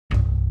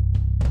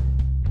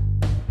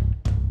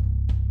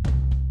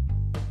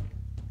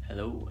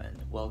Hello and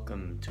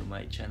welcome to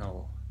my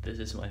channel. This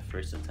is my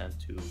first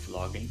attempt to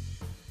vlogging.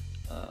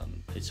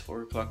 It's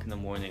 4 o'clock in the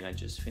morning. I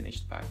just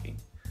finished packing.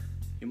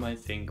 You might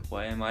think,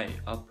 why am I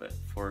up at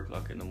 4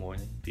 o'clock in the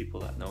morning? People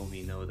that know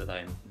me know that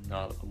I'm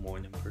not a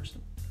morning person.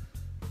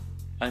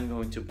 I'm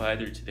going to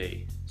Beiter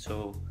today,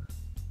 so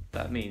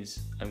that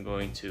means I'm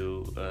going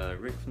to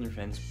Rick van der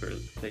Ven's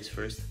place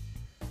first,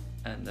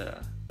 and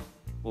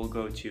we'll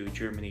go to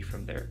Germany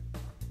from there.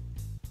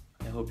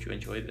 I hope you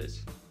enjoy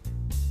this.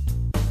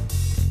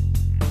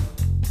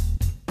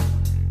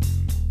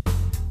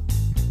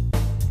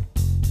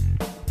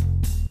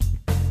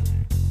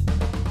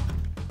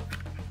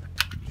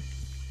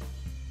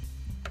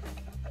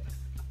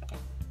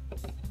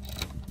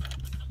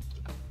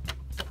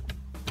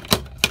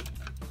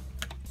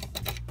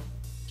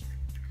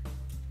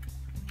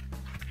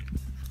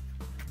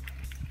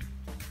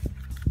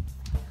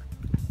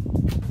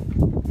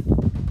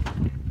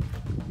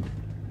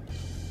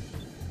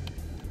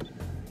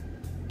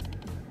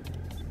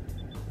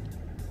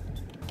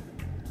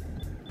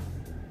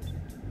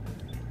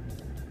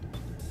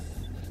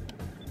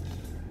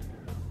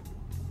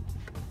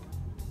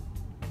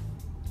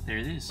 There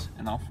it is,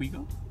 and off we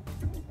go.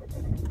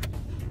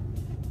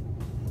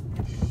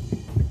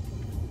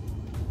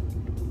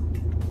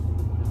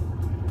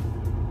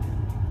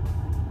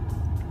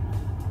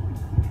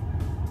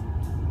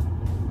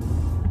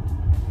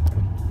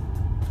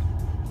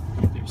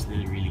 There's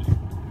literally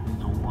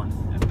no one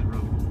at the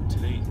road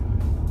today,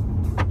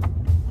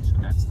 so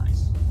that's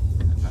nice.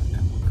 I thought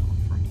that would come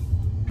for me.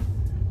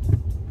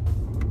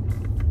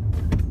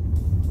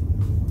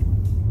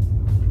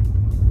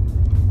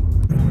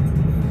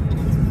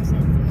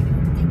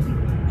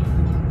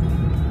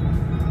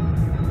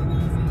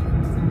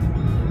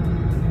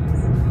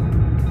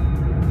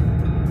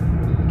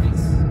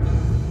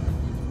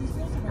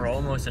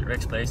 Almost at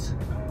Rick's place.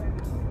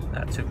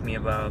 That took me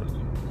about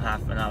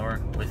half an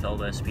hour with all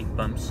the speed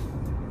bumps.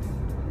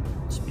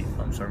 Speed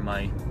bumps are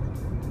my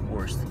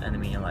worst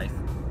enemy in life.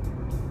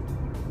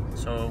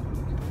 So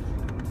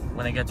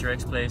when I get to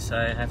Rick's place,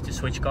 I have to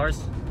switch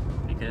cars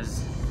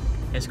because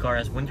his car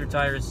has winter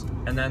tires,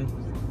 and then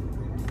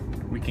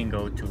we can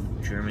go to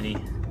Germany.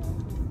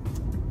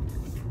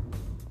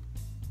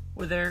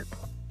 We're there,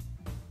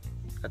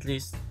 at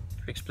least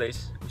Rick's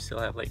place. We still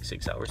have like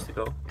 6 hours to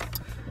go.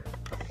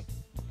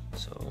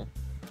 So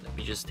let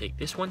me just take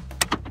this one.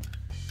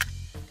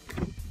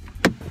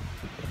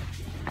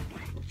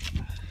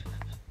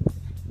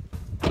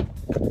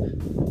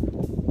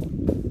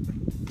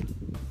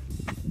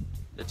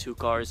 The two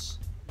cars,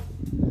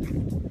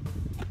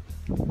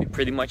 we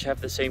pretty much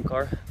have the same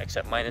car,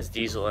 except mine is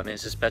diesel and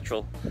his is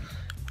petrol,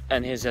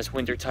 and his has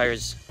winter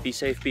tires. Be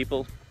safe,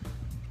 people.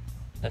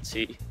 Let's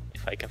see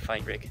if I can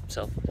find Rick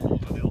himself.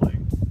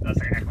 Dat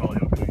is echt wel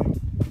heel goed.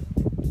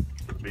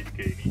 Weet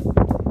ik niet.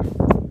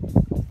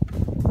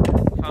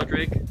 Found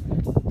Rick.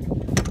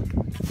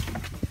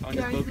 Found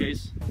his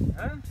bookcase.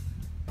 Huh?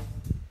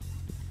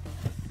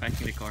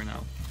 Packing the car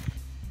now.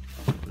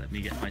 Let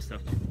me get my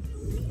stuff.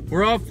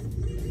 We're off!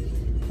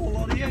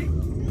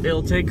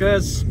 It'll take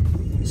us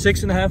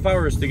 6.5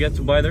 hours to get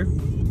to Beiter.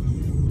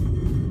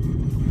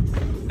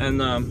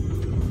 And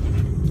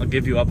I'll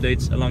give you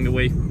updates along the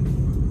way.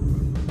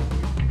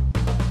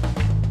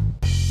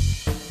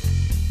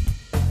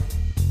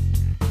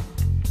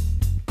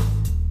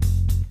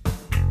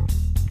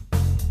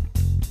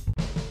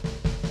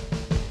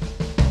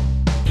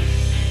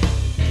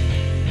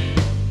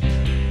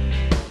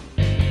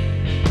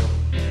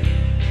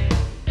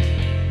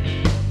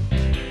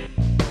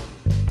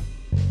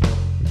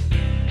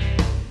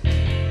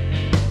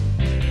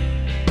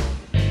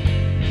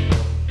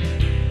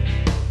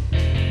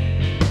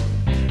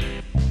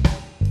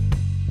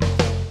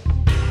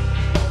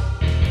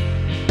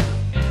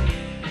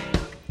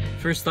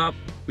 First stop,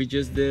 we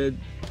just did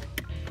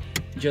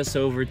just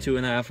over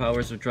 2.5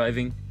 hours of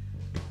driving.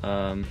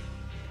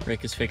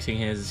 Rick is fixing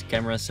his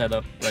camera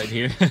setup right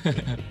here.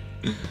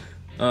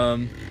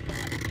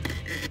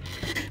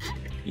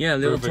 Yeah, a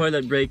little Perfect.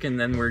 toilet break, and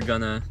then we're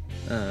gonna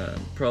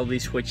probably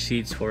switch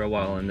seats for a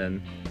while, and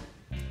then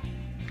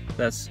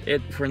that's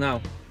it for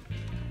now.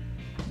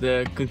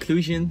 The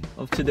conclusion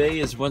of today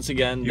is once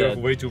again You that, have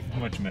way too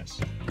much mess.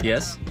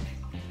 yes,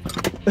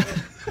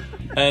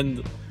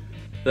 and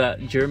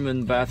that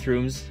German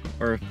bathrooms,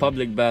 or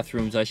public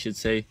bathrooms I should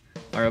say,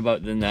 are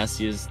about the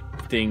nastiest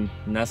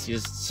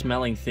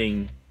smelling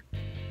thing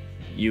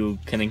you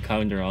can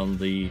encounter on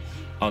the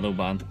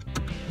Autobahn.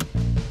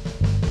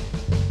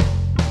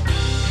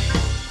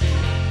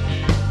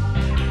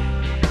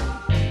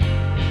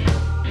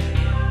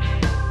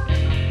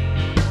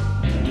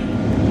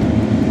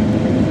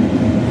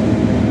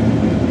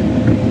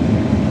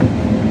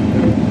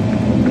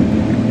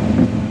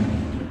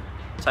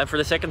 Time for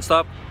the second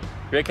stop.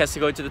 Rick has to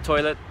go to the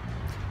toilet,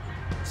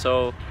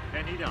 so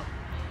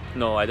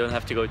no, I don't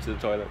have to go to the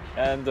toilet,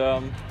 and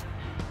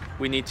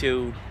we need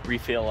to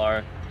refill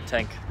our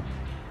tank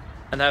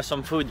and have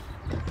some food,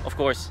 of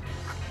course.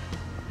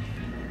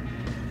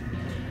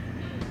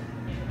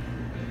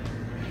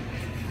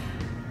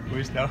 Hoe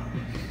is het nou?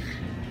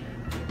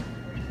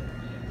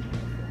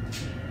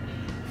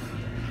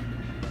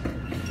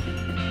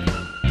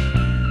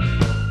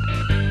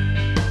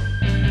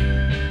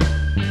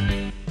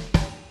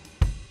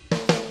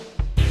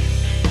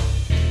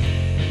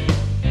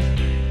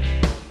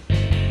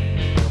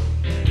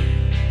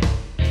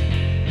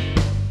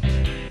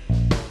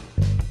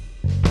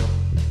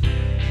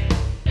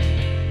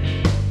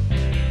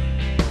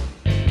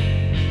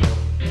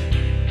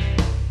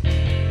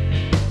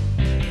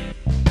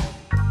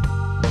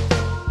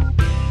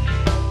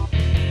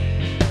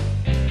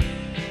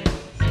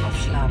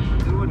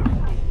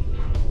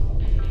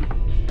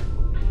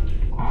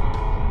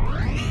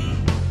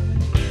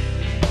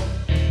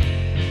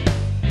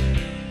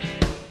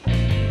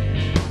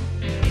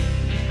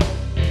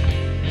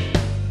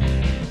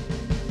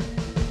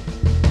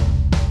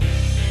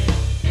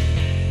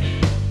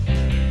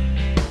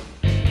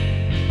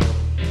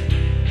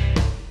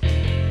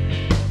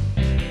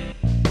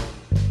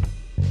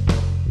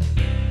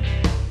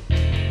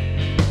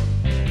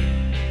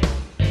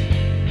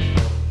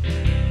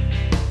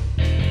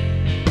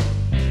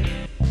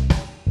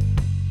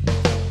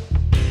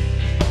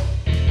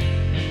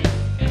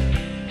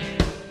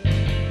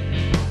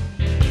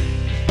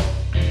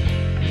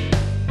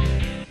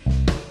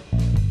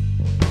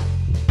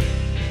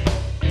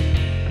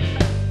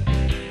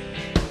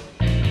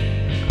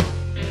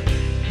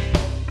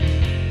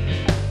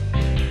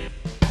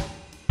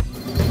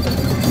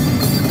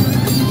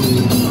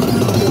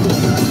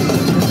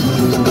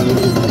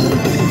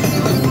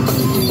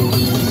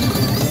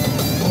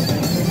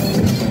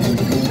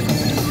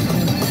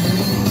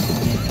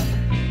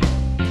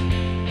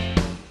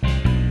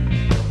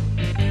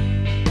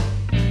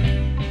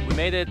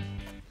 Made it.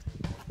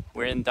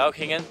 We're in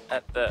Dauchingen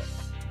at the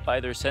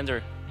Beiter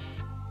center.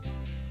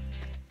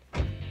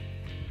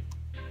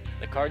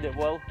 The car did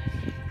well,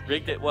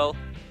 rig did well.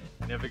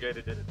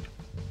 Navigator did it.